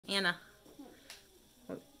Anna.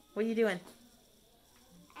 What are you doing?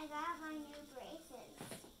 I got my new braces.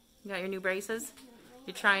 You got your new braces?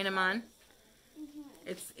 You're trying them on?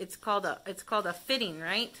 It's called a fitting,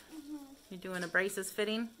 right? You're doing a braces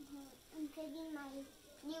fitting? I'm fitting my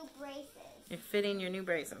new braces. You're fitting your new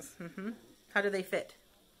braces. How do they fit?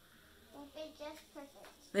 They fit just perfect.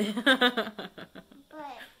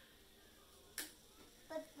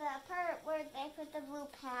 But the part where they put the blue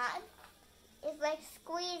pad is like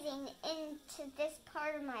squeezing into this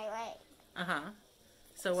part of my leg.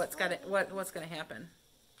 So what's gonna happen?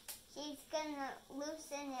 She's gonna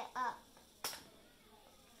loosen it up.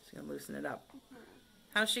 She's gonna loosen it up.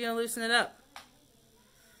 How's she gonna loosen it up?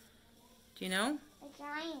 Do you know? By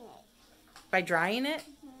drying it. By drying it?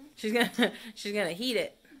 She's gonna heat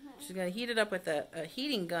it. She's gonna heat it up with a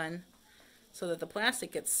heating gun, so that the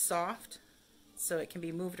plastic gets soft, so it can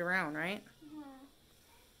be moved around, right?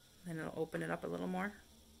 Then it'll open it up a little more.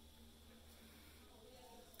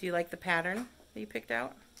 Do you like the pattern that you picked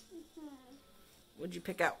out? What'd you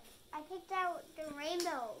pick out? I picked out the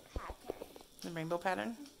rainbow pattern. The rainbow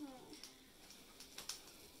pattern?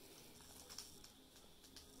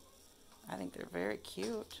 I think they're very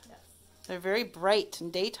cute. Yes. They're very bright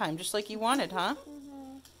in daytime, just like you wanted, huh?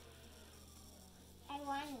 I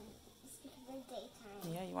wanted the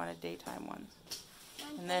daytime. Yeah, you wanted daytime ones.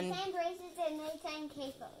 And then nighttime braces and nighttime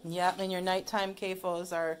KAFOs. Yeah, and your nighttime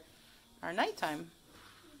KAFOs are nighttime.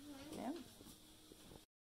 Yeah.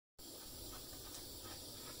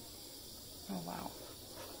 Oh wow.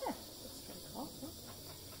 Yeah, that's pretty cool.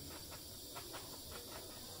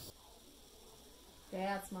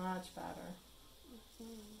 That's much better.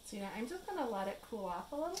 So now I'm just gonna let it cool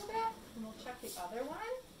off a little bit, and we'll check the other one.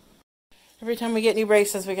 Every time we get new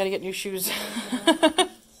braces, we gotta get new shoes.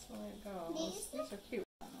 These are cute.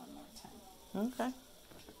 One more time. Okay.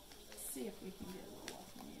 Let's see if we can get a little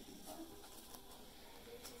off maybe.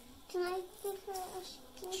 Can I give her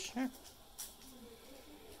a shoe? Sure.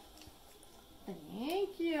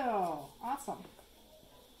 Thank you. Awesome.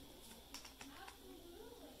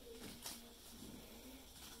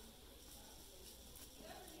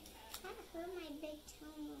 I hurt my big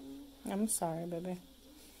toe. I'm sorry, baby.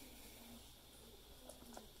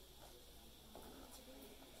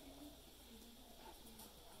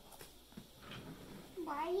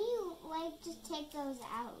 Why do you just take those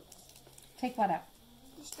out? Take what out?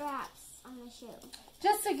 The straps on the shoe.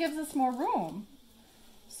 Just it gives us more room.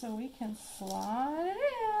 So we can slide it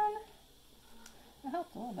in. It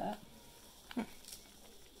helped a little bit.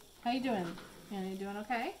 How you doing? Anna, you doing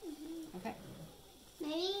okay? Okay.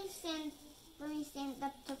 Maybe let me stand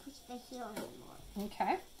up to push the heel in more.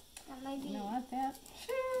 Okay. That might be. You know what? That is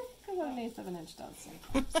what an 1/8 of an inch does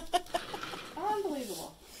sometimes.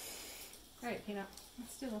 Unbelievable. All right, Peanut.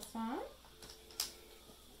 Let's do this one.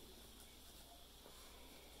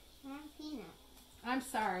 I'm Peanut. I'm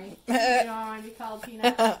sorry. You don't want to be called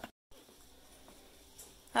Peanut.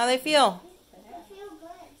 How they feel? I feel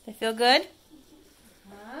good. They feel good?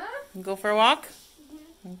 You go for a walk?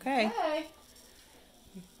 Okay. Okay.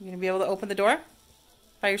 You gonna be able to open the door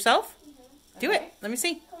by yourself? Do Okay. it. Let me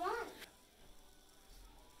see. Come on.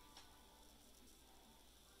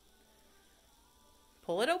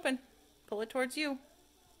 Pull it open. Pull it towards you.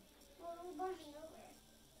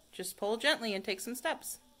 Just pull gently and take some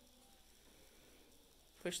steps.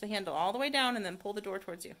 Push the handle all the way down and then pull the door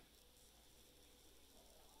towards you.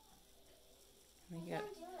 And you got,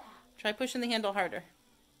 try pushing the handle harder.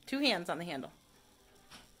 2 hands on the handle.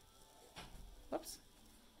 Whoops.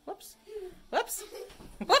 Whoops. Whoops.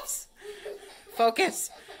 Whoops. Focus.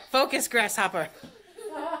 Focus, grasshopper.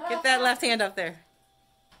 Get that left hand up there.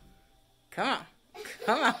 Come on.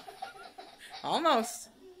 Come on. Almost.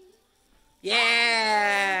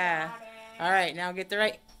 Yeah. All right, now get the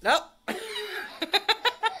right. Nope.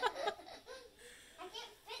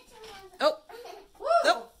 Oh.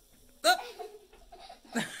 Oh. Oh.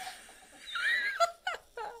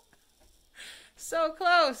 So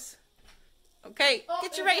close. Okay,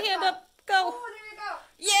 get your right hand up. Go. Oh, there you go.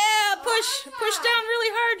 Yeah, push. Push down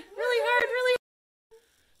really hard. Really hard. Really hard.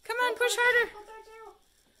 Come on, push harder.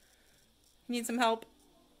 Need some help?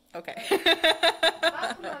 Okay. I'll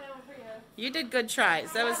come on over for you. You did good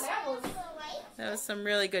tries. That was some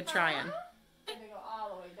really good trying. They go all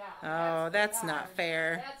the way down. Oh, that's not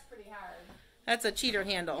fair. That's pretty hard. That's a cheater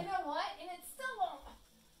handle. You know what? And it still won't.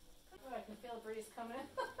 Oh, I can feel a breeze coming in.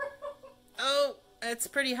 Oh, it's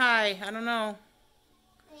pretty high. I don't know.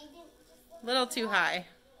 A little too high.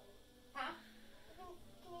 Huh?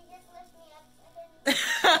 Can you just lift me up?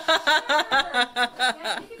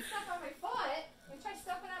 Yeah, you can step on my foot. You try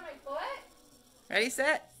stepping on my foot? Ready,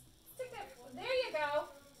 set? Stick that. There you go.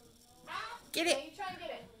 Get Okay, it. you try and get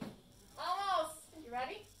it. Almost. You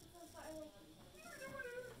ready?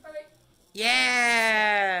 All right.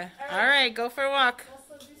 Yeah. All right, go for a walk.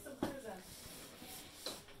 Let's do some cruising.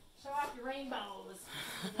 Show off your rainbows.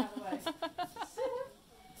 Move out of the way.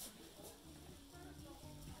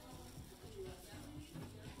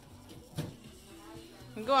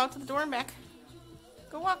 And go out to the door and back.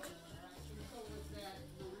 Go walk.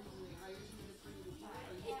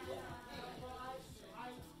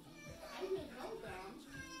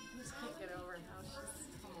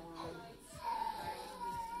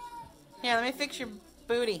 Yeah, let me fix your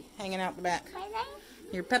booty hanging out the back.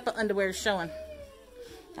 Your Peppa underwear is showing.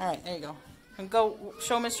 All right, there you go. And go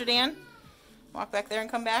show Mr. Dan. Walk back there and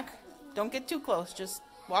come back. Don't get too close. Just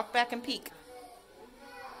walk back and peek.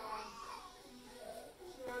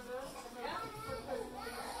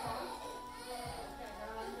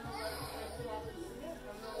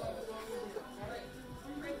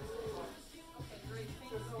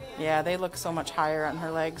 Yeah, they look so much higher on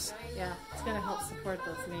her legs. Yeah, it's going to help support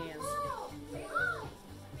those knees.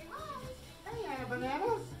 Hey, Anna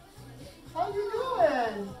Bananas. How you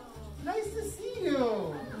doing? Nice to see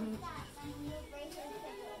you.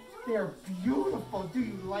 They're beautiful. Do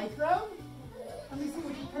you like them? Let me see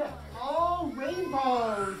what you pick. Oh,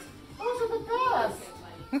 rainbows. Those are the best.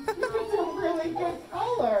 You picked a really good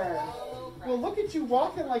color. Well, look at you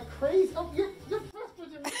walking like crazy. Oh, you're